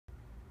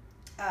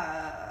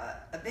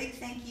a big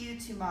thank you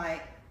to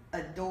my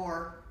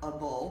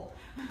adorable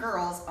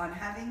girls on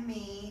having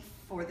me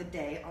for the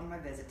day on my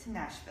visit to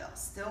Nashville.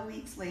 Still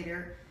weeks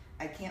later,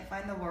 I can't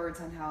find the words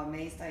on how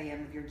amazed I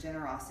am of your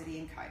generosity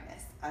and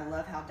kindness. I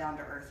love how down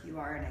to earth you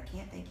are, and I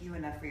can't thank you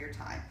enough for your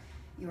time.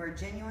 You are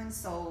genuine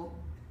soul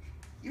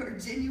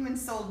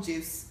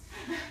juice,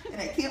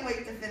 and I can't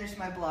wait to finish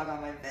my blog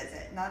on my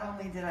visit. Not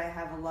only did I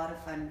have a lot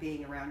of fun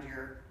being around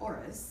your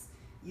auras,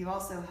 you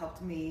also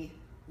helped me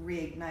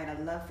reignite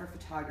a love for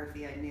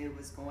photography I knew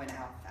was going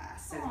out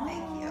fast. So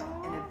thank you,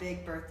 and a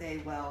big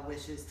birthday well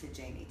wishes to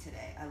Jamie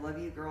today. I love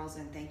you girls,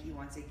 and thank you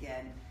once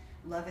again.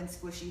 Love and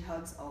squishy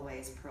hugs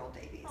always, Pearl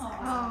Davies.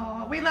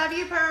 Oh, we love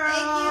you, Pearl.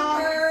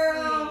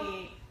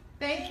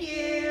 Thank you,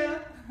 Pearl.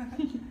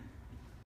 Thank you.